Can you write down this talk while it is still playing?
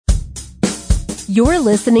You're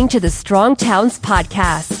listening to the Strong Towns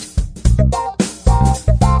Podcast.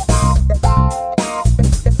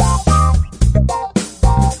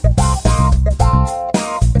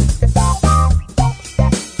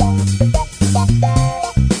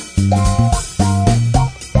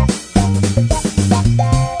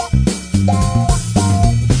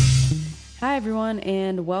 Hi, everyone,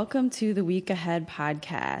 and welcome to the Week Ahead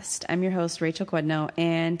podcast. I'm your host, Rachel Quedno,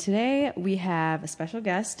 and today we have a special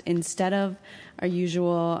guest. Instead of our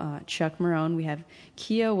usual Chuck Marone, we have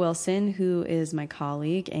Kia Wilson, who is my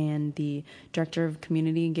colleague and the Director of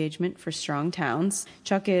Community Engagement for Strong Towns.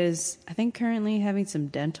 Chuck is, I think, currently having some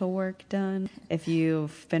dental work done. If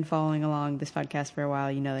you've been following along this podcast for a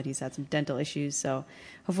while, you know that he's had some dental issues, so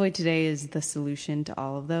hopefully today is the solution to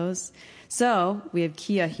all of those. So we have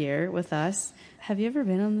Kia here with us. Have you ever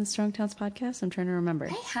been on the Strong Towns podcast? I'm trying to remember.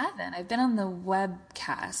 I haven't. I've been on the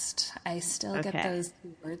webcast. I still get those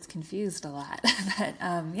two words confused a lot. But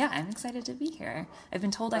yeah, I'm excited to be here. I've been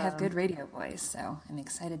told I have good radio voice, so I'm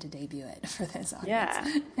excited to debut it for this audience.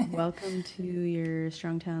 Yeah. Welcome to your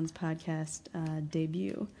Strong Towns podcast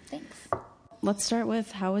debut. Thanks. Let's start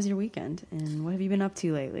with, how was your weekend and what have you been up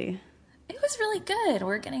to lately? It was really good.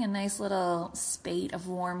 We're getting a nice little spate of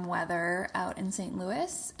warm weather out in St.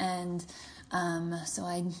 Louis, and so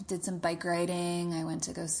I did some bike riding. I went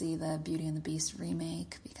to go see the Beauty and the Beast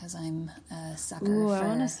remake because I'm a sucker for... I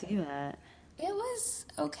want to see that. It was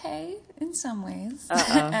okay in some ways.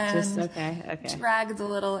 Just okay. Dragged a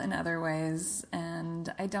little in other ways,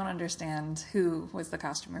 and I don't understand who was the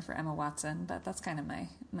costumer for Emma Watson, but that's kind of my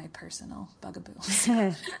personal bugaboo.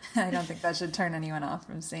 So I don't think that should turn anyone off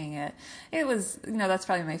from seeing it. It was, that's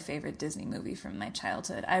probably my favorite Disney movie from my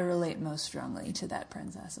childhood. I relate most strongly to that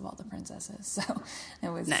princess of all the princesses, so it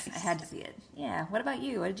was nice. I had to see it. Yeah. What about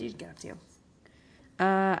you? What did you get up to?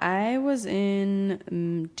 I was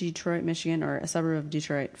in Detroit, Michigan, or a suburb of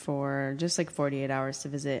Detroit, for just like 48 hours to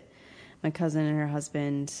visit my cousin and her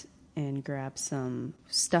husband and grab some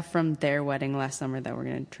stuff from their wedding last summer that we're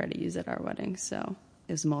going to try to use at our wedding. So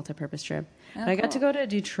it was a multi-purpose trip. But I got to go to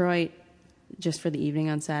Detroit just for the evening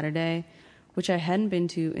on Saturday, which I hadn't been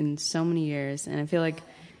to in so many years. And I feel like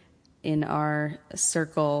in our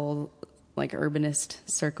circle, like urbanist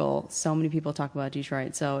circle, so many people talk about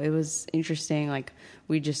Detroit. So it was interesting. Like,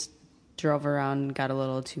 we just drove around, got a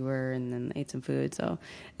little tour, and then ate some food. So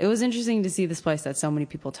it was interesting to see this place that so many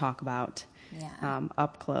people talk about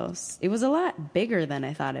up close. It was a lot bigger than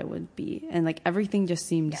I thought it would be. And like everything just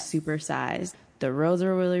seemed super sized. The roads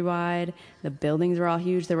were really wide. The buildings were all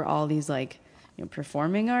huge. There were all these like,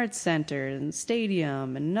 performing arts centers and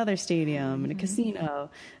stadium and another stadium and a casino.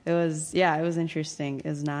 It was interesting. It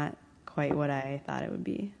was not quite what I thought it would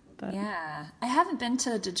be. But yeah, I haven't been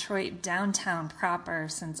to Detroit downtown proper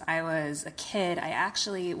since I was a kid. I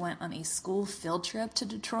actually went on a school field trip to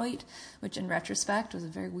Detroit, which in retrospect was a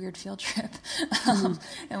very weird field trip.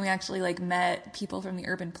 And we actually met people from the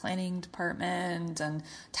urban planning department and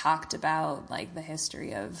talked about the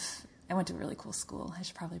history of... I went to a really cool school. I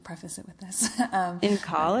should probably preface it with this. In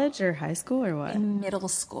college or high school or what? In middle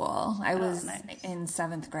school. I was in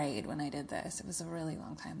 7th grade when I did this. It was a really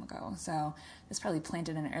long time ago. So this probably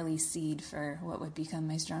planted an early seed for what would become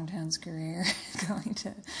my Strong Towns career, going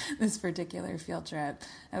to this particular field trip.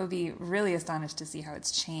 I would be really astonished to see how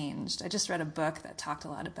it's changed. I just read a book that talked a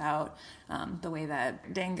lot about the way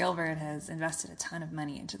that Dan Gilbert has invested a ton of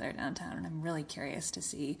money into their downtown, and I'm really curious to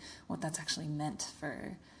see what that's actually meant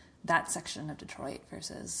for that section of Detroit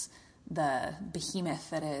versus the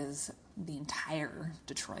behemoth that is the entire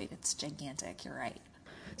Detroit. It's gigantic, you're right.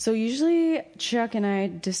 So usually Chuck and I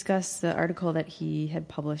discuss the article that he had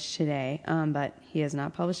published today, but he has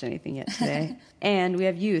not published anything yet today. And we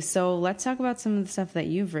have you. So let's talk about some of the stuff that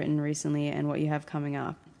you've written recently and what you have coming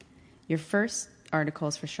up. Your first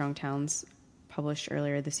articles for Strong Towns published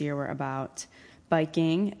earlier this year were about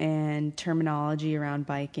biking and terminology around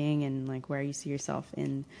biking and where you see yourself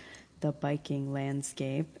in the biking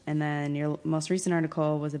landscape. And then your most recent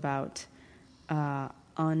article was about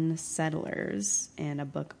Unsettlers and a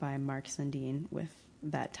book by Mark Sundin with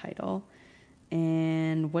that title.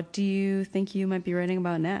 And what do you think you might be writing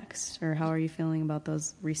about next? Or how are you feeling about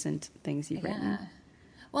those recent things you've written?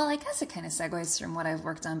 Well, I guess it kind of segues from what I've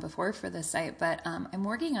worked on before for the site, but I'm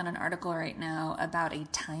working on an article right now about a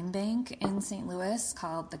time bank in St. Louis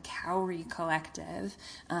called the Cowrie Collective.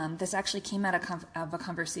 This actually came out of a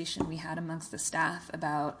conversation we had amongst the staff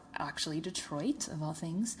about actually Detroit, of all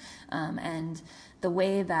things. And the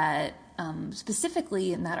way that,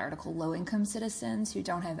 specifically in that article, low-income citizens who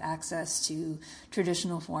don't have access to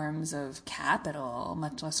traditional forms of capital,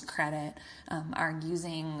 much less credit, are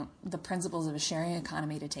using the principles of a sharing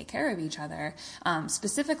economy to take care of each other,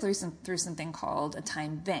 specifically through something called a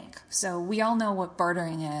time bank. So we all know what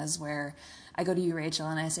bartering is, where I go to you, Rachel,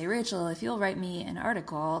 and I say, Rachel, if you'll write me an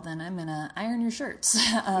article, then I'm going to iron your shirts.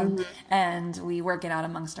 And we work it out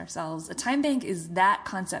amongst ourselves. A time bank is that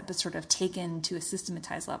concept, but sort of taken to a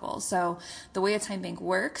systematized level. So the way a time bank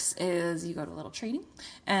works is you go to a little training,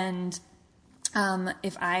 and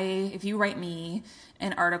if you write me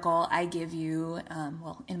an article, I give you,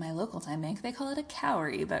 in my local time bank, they call it a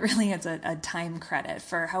cowrie, but really it's a time credit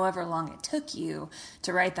for however long it took you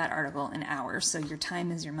to write that article in hours. So your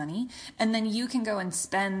time is your money. And then you can go and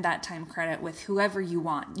spend that time credit with whoever you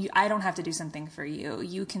want. I don't have to do something for you.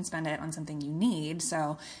 You can spend it on something you need.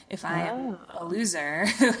 So if I am a loser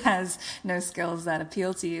who has no skills that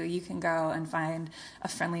appeal to you, you can go and find a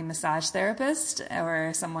friendly massage therapist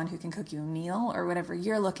or someone who can cook you a meal or whatever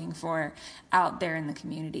you're looking for out there in the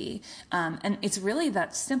community. And it's really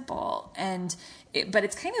that simple. But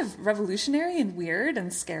it's kind of revolutionary and weird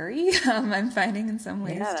and scary. I'm finding in some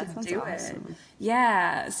ways to do awesome. It.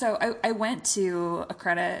 Yeah. So I went to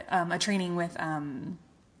a training with,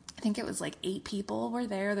 I think it was like 8 people were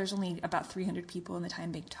there. There's only about 300 people in the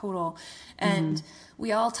time bank total. And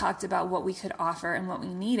we all talked about what we could offer and what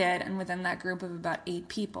we needed. And within that group of about 8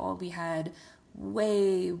 people, we had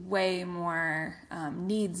way more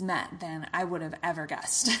needs met than I would have ever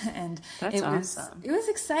guessed. And it was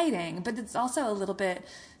exciting, but it's also a little bit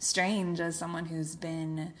strange as someone who's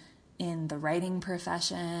been in the writing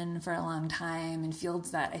profession for a long time in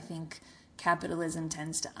fields that I think capitalism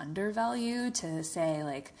tends to undervalue, to say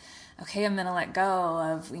like, okay, I'm going to let go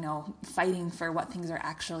of, fighting for what things are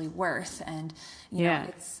actually worth. And, you know,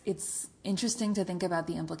 it's interesting to think about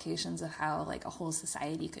the implications of how like a whole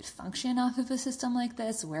society could function off of a system like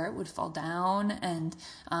this, where it would fall down. And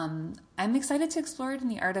I'm excited to explore it in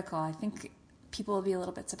the article. I think people will be a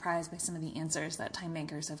little bit surprised by some of the answers that time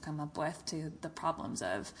bankers have come up with to the problems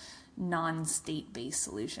of non-state-based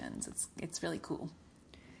solutions. It's really cool.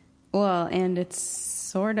 Well, and it's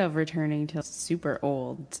sort of returning to super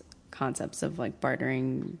old concepts of like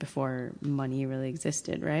bartering before money really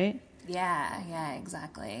existed, right? Yeah,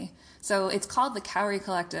 exactly. So it's called the Cowrie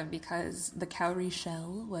Collective because the cowrie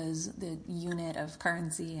shell was the unit of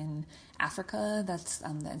currency in Africa. That's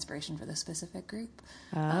the inspiration for the specific group.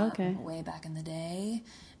 Okay. Way back in the day.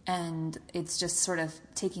 And it's just sort of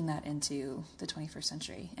taking that into the 21st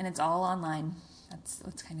century. And it's all online. That's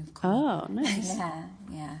what's kind of cool. Oh, nice.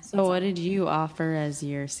 Yeah. So what did you offer as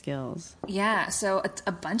your skills? Yeah, so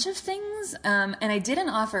a bunch of things. And I didn't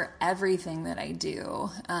offer everything that I do.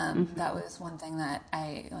 That was one thing that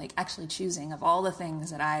I like actually choosing of all the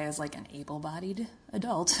things that I, as like an able-bodied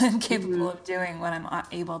adult, am capable of doing, what I'm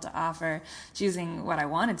able to offer. Choosing what I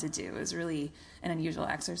wanted to do is really an unusual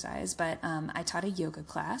exercise. But I taught a yoga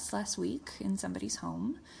class last week in somebody's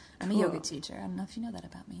home. I'm a yoga teacher. I don't know if you know that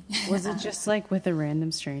about me. Was it just like with a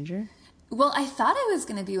random stranger? Well, I thought I was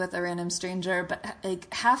going to be with a random stranger, but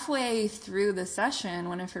like halfway through the session,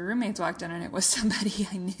 one of her roommates walked in and it was somebody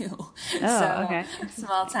I knew. Oh, okay.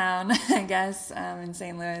 Small town, I guess, in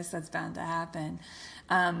St. Louis, that's bound to happen.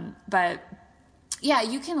 But yeah,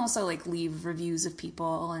 you can also like leave reviews of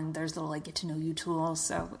people, and there's little like get to know you tools.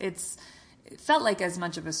 So it felt like as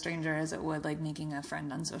much of a stranger as it would like making a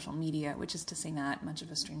friend on social media, which is to say not much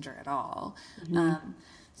of a stranger at all.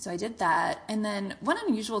 So I did that. And then one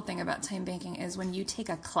unusual thing about time banking is when you take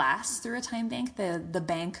a class through a time bank, the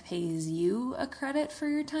bank pays you a credit for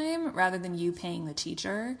your time rather than you paying the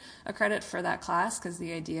teacher a credit for that class, because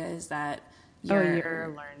the idea is that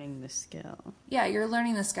you're learning the skill. Yeah, you're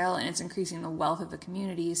learning the skill, and it's increasing the wealth of the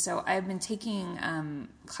community. So I've been taking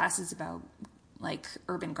classes about like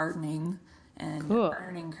urban gardening and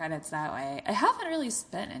earning credits that way. I haven't really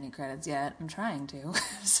spent any credits yet. I'm trying to.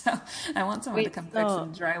 So I want someone to come fix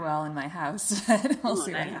some drywall in my house, but we'll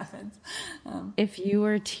see what happens. If you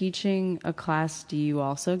were teaching a class, do you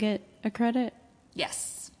also get a credit?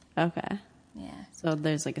 Yes. Okay. Yeah. So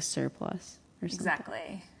there's like a surplus or something.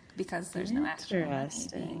 Exactly. Because there's no extra money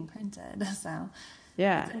being printed. So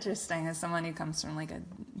yeah, it's interesting as someone who comes from like a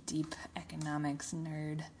deep economics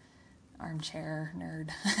armchair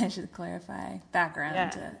nerd, I should clarify,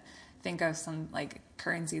 background to think of some like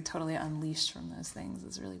currency totally unleashed from those things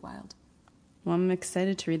is really wild. Well, I'm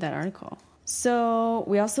excited to read that article. So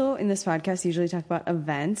we also in this podcast usually talk about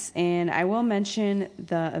events, and I will mention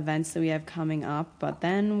the events that we have coming up, but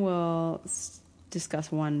then we'll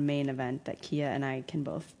discuss one main event that Kia and I can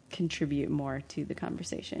both contribute more to the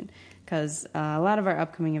conversation, because a lot of our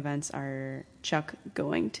upcoming events are Chuck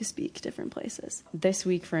going to speak different places. This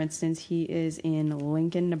week, for instance, he is in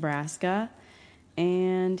Lincoln, Nebraska,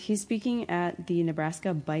 and he's speaking at the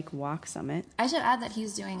Nebraska Bike Walk Summit. I should add that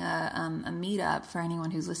he's doing a meetup for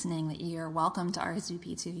anyone who's listening, that you're welcome to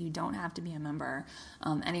RSVP to. You don't have to be a member.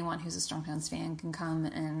 Anyone who's a Strong Towns fan can come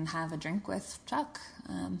and have a drink with Chuck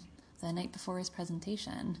the night before his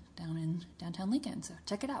presentation down in downtown Lincoln. So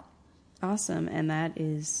check it out. Awesome. And that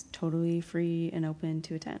is totally free and open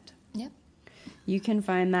to attend. Yep. You can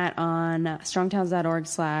find that on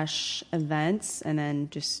strongtowns.org/events, and then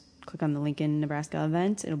just click on the Lincoln, Nebraska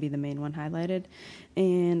event. It'll be the main one highlighted,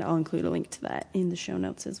 and I'll include a link to that in the show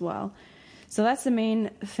notes as well. So that's the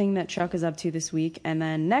main thing that Chuck is up to this week. And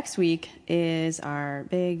then next week is our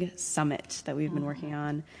big summit that we've been working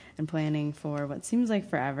on and planning for what seems like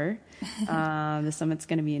forever. The summit's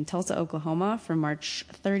going to be in Tulsa, Oklahoma from March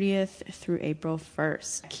 30th through April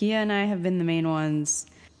 1st. Kia and I have been the main ones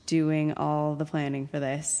doing all the planning for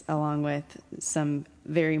this, along with some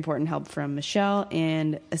very important help from Michelle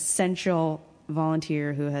and essential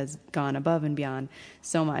volunteer who has gone above and beyond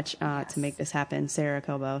so much to make this happen, Sarah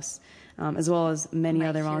Kobos, as well as many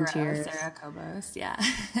other volunteers. Sarah Kobos, yeah.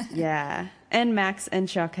 Yeah. And Max and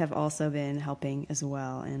Chuck have also been helping as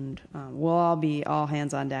well. And we'll all be all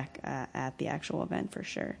hands on deck at the actual event for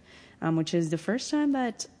sure, which is the first time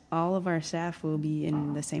that all of our staff will be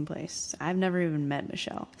in the same place. I've never even met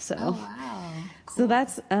Michelle. So, oh, wow. Cool. So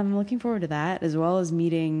that's, I'm looking forward to that, as well as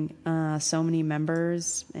meeting so many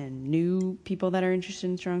members and new people that are interested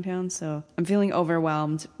in Strong Towns. So I'm feeling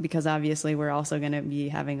overwhelmed because obviously we're also going to be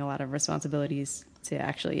having a lot of responsibilities to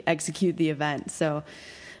actually execute the event. So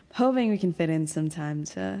hoping we can fit in some time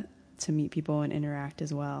to meet people and interact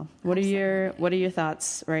as well. What are your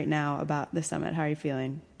thoughts right now about the summit? How are you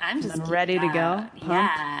feeling? I'm just ready to go. Pumped?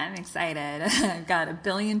 Yeah, I'm excited. I've got a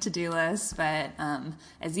billion to-do lists, but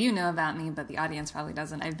as you know about me, but the audience probably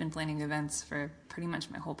doesn't, I've been planning events for pretty much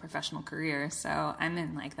my whole professional career, so I'm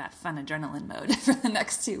in like that fun adrenaline mode for the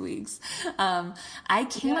next 2 weeks. I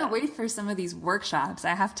cannot wait for some of these workshops.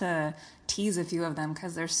 I have to tease a few of them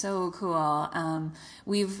because they're so cool.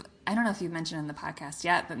 I don't know if you've mentioned in the podcast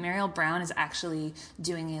yet, but Mariel Brown is actually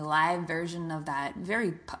doing a live version of that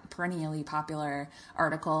very perennially popular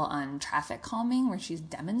article on traffic calming where she's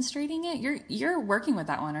demonstrating it. You're working with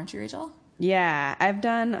that one, aren't you, Rachel? Yeah, I've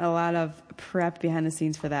done a lot of prep behind the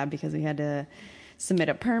scenes for that because we had to submit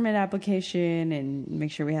a permit application and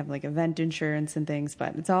make sure we have like event insurance and things,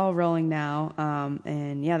 but it's all rolling now.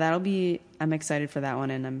 And yeah, I'm excited for that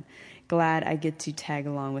one, and I'm glad I get to tag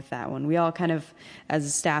along with that one. We all kind of, as a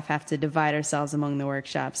staff, have to divide ourselves among the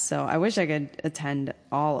workshops, so I wish I could attend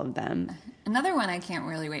all of them. Another one I can't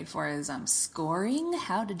really wait for is scoring,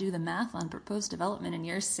 how to do the math on proposed development in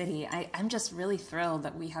your city. I'm just really thrilled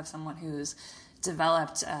that we have someone who's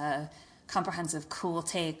developed a comprehensive, cool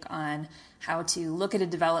take on how to look at a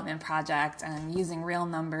development project and using real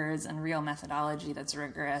numbers and real methodology that's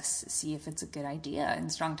rigorous, see if it's a good idea in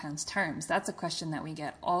Strong Towns terms. That's a question that we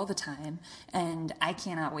get all the time, and I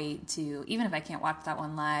cannot wait to, even if I can't watch that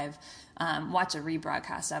one live, watch a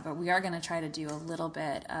rebroadcast of it. We are going to try to do a little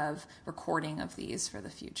bit of recording of these for the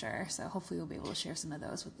future, so hopefully we'll be able to share some of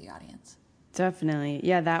those with the audience. Definitely.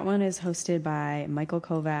 Yeah, that one is hosted by Michael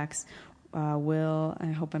Kovacs, Will, I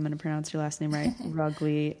hope I'm going to pronounce your last name right,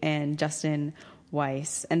 Rugley, and Justin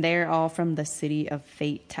Weiss. And they're all from the city of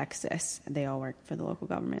Fate, Texas. They all work for the local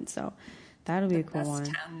government. So that'll be a cool one.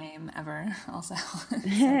 Best town name ever, also.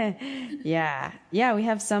 Yeah. Yeah, we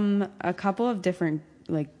have a couple of different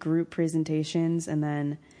like group presentations. And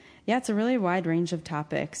then, yeah, it's a really wide range of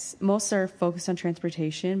topics. Most are focused on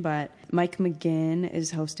transportation, but Mike McGinn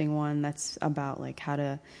is hosting one that's about like how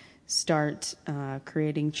to start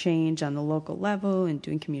creating change on the local level and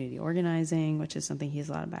doing community organizing, which is something he has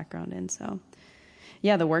a lot of background in. So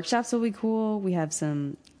yeah, the workshops will be cool. We have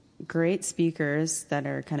some great speakers that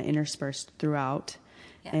are kind of interspersed throughout.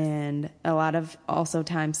 Yes. And a lot of also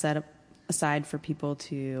time set aside for people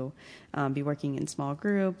to be working in small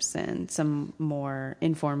groups and some more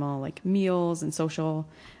informal like meals and social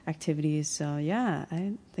activities. So yeah,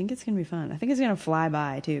 I think it's going to be fun. I think it's going to fly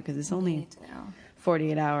by too, because it's only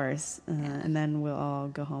 48 hours, and then we'll all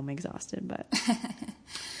go home exhausted. But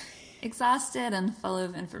exhausted and full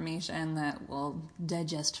of information that we'll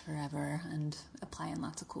digest forever and apply in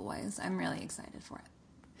lots of cool ways. I'm really excited for it.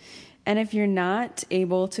 And if you're not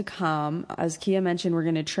able to come, as Kia mentioned, we're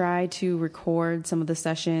going to try to record some of the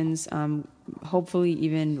sessions, hopefully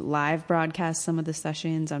even live broadcast some of the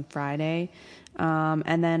sessions on Friday.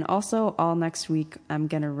 And then also all next week, I'm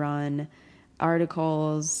going to run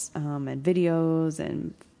articles and videos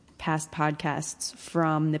and past podcasts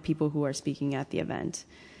from the people who are speaking at the event.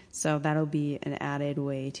 So that'll be an added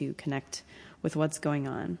way to connect with what's going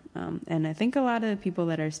on. And I think a lot of the people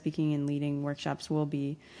that are speaking and leading workshops will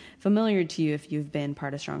be familiar to you if you've been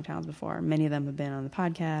part of Strong Towns before. Many of them have been on the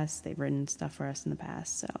podcast. They've written stuff for us in the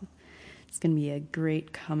past. So it's going to be a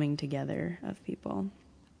great coming together of people.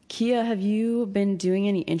 Kia, have you been doing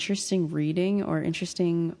any interesting reading or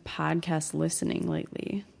interesting podcast listening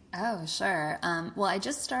lately? Oh, sure. Well, I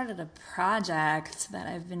just started a project that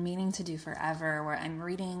I've been meaning to do forever where I'm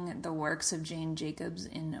reading the works of Jane Jacobs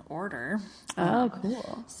in order. Oh,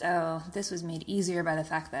 cool. So this was made easier by the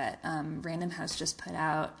fact that Random House just put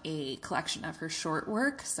out a collection of her short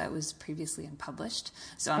works that was previously unpublished.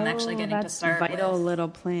 So I'm actually getting to start Vital with... Little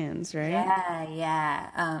Plans, right?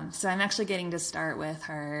 Yeah. So I'm actually getting to start with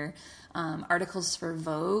her articles for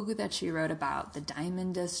Vogue that she wrote about the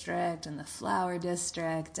Diamond District and the Flower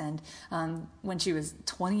District. And when she was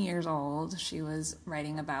 20 years old, she was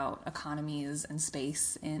writing about economies and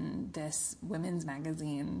space in this women's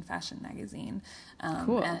magazine, fashion magazine.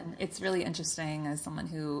 Cool. And it's really interesting as someone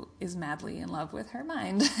who is madly in love with her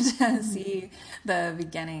mind to see the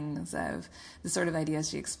beginnings of the sort of ideas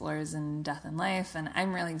she explores in Death and Life. And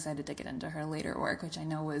I'm really excited to get into her later work, which I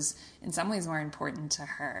know was in some ways more important to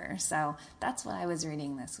her. So that's what I was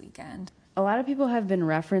reading this weekend. A lot of people have been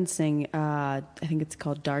referencing, I think it's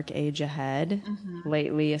called Dark Age Ahead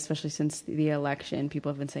lately, especially since the election.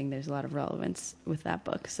 People have been saying there's a lot of relevance with that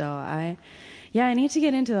book. So I need to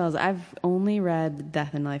get into those. I've only read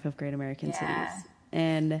Death and Life of Great American Cities.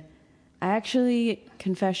 And I actually,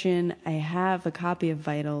 confession, I have a copy of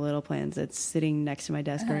Vital Little Plans that's sitting next to my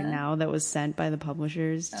desk right now that was sent by the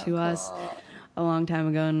publishers to us a long time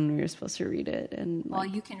ago, and we were supposed to read it and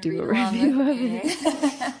you can do read a review of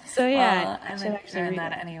it. So yeah, I'm interested in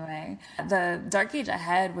that anyway. The Dark Age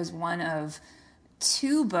Ahead was one of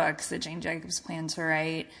 2 books that Jane Jacobs planned to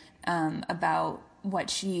write about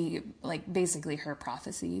what she, basically her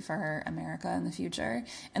prophecy for America in the future.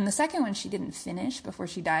 And the second one she didn't finish before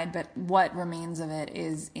she died, but what remains of it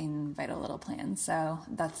is in Vital Little Plans. So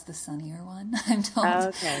that's the sunnier one, I'm told.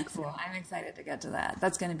 Okay, cool. So I'm excited to get to that.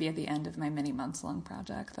 That's going to be at the end of my many months long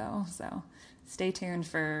project, though. So stay tuned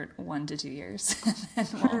for 1 to 2 years, and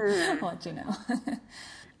we'll let you know.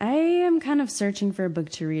 I am kind of searching for a book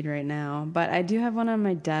to read right now, but I do have one on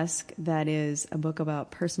my desk that is a book about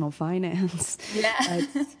personal finance. Yeah.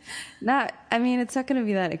 It's not going to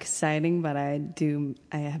be that exciting, but I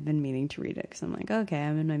have been meaning to read it because I'm like, okay,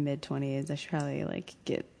 I'm in my mid-20s. I should probably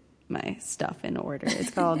get my stuff in order. It's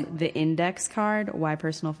called The Index Card, Why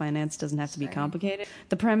Personal Finance Doesn't Have to Be Complicated.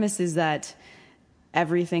 The premise is that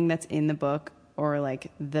everything that's in the book, or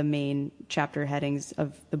the main chapter headings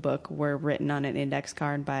of the book, were written on an index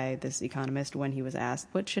card by this economist when he was asked,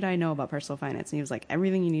 what should I know about personal finance? And he was like,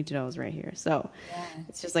 everything you need to know is right here. So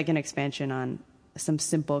it's just an expansion on some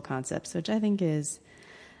simple concepts, which I think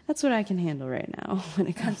that's what I can handle right now when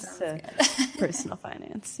it comes to personal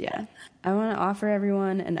finance. Yeah. I want to offer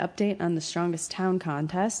everyone an update on the Strongest Town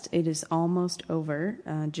contest. It is almost over,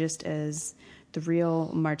 just as the real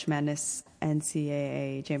March Madness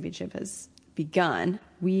NCAA championship has begun.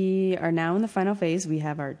 We are now in the final phase. We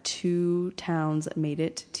have our 2 towns made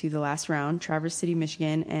it to the last round, Traverse City,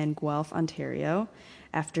 Michigan, and Guelph, Ontario,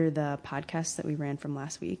 after the podcast that we ran from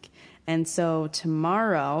last week. And so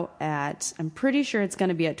tomorrow I'm pretty sure it's going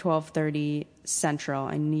to be at 12:30 Central.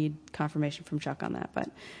 I need confirmation from Chuck on that,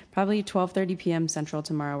 but probably 12:30 p.m. Central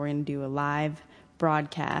tomorrow, we're going to do a live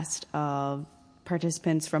broadcast of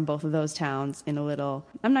participants from both of those towns in a little,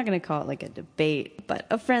 I'm not going to call it a debate, but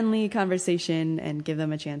a friendly conversation, and give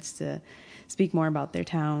them a chance to speak more about their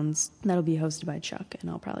towns. That'll be hosted by Chuck, and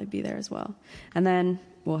I'll probably be there as well. And then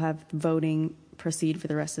we'll have voting proceed for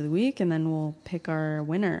the rest of the week, and then we'll pick our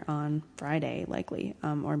winner on Friday, likely,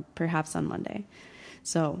 or perhaps on Monday.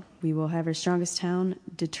 So we will have our Strongest Town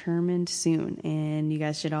determined soon, and you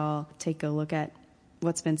guys should all take a look at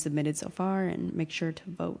what's been submitted so far and make sure to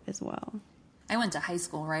vote as well. I went to high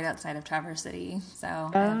school right outside of Traverse City, so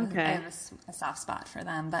I have a soft spot for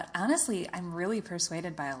them. But honestly, I'm really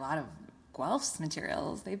persuaded by a lot of Guelph's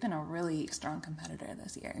materials. They've been a really strong competitor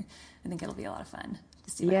this year. I think it'll be a lot of fun to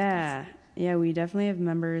see what happens. Yeah, we definitely have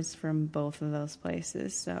members from both of those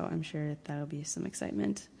places, so I'm sure that'll be some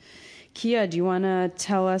excitement. Kia, do you want to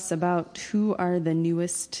tell us about who are the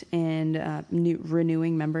newest and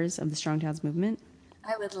renewing members of the Strong Towns movement?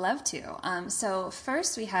 I would love to. So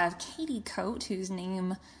first we have Katie Coate, whose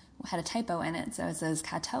name had a typo in it, so it says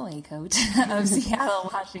Katoe Coate of Seattle,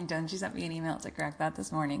 Washington. She sent me an email to correct that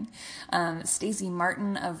this morning. Stacey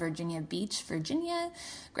Martin of Virginia Beach, Virginia.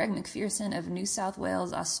 Greg McPherson of New South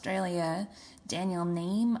Wales, Australia. Daniel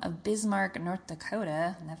Name of Bismarck, North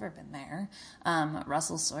Dakota, never been there,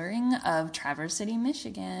 Russell Soering of Traverse City,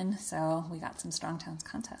 Michigan, so we got some Strong Towns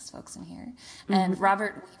Contest folks in here, and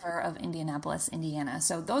Robert Weaver of Indianapolis, Indiana.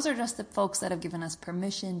 So those are just the folks that have given us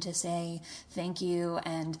permission to say thank you,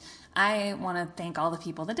 and I want to thank all the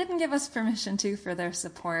people that didn't give us permission to for their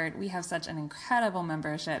support. We have such an incredible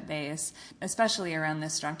membership base, especially around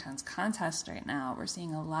this Strong Towns Contest right now. We're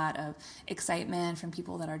seeing a lot of excitement from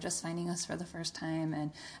people that are just finding us for the first time,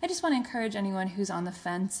 and I just want to encourage anyone who's on the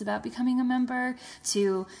fence about becoming a member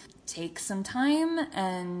to take some time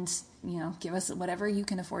and give us whatever you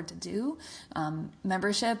can afford to do.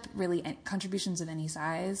 Membership, really, contributions of any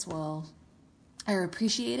size are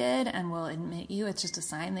appreciated and will admit you. It's just a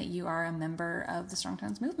sign that you are a member of the Strong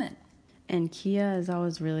Towns movement. And Kia is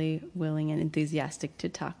always really willing and enthusiastic to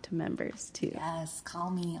talk to members too. Yes,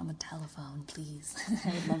 call me on the telephone, please.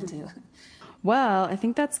 I would love to. Well, I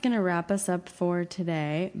think that's going to wrap us up for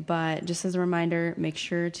today. But just as a reminder, make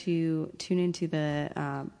sure to tune into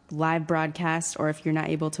the live broadcast, or if you're not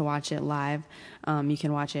able to watch it live, you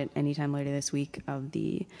can watch it anytime later this week of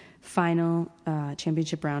the final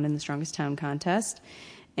championship round in the Strongest Town contest.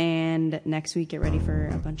 And next week, get ready for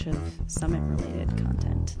a bunch of summit-related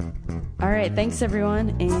content. All right, thanks,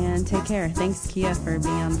 everyone, and take care. Thanks, Kia, for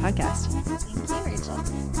being on the podcast. Thank you, Rachel.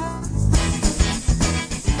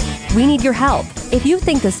 We need your help. If you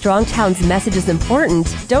think the Strong Towns message is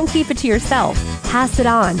important, don't keep it to yourself. Pass it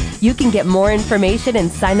on. You can get more information and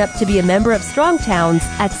sign up to be a member of Strong Towns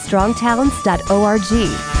at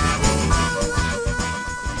strongtowns.org.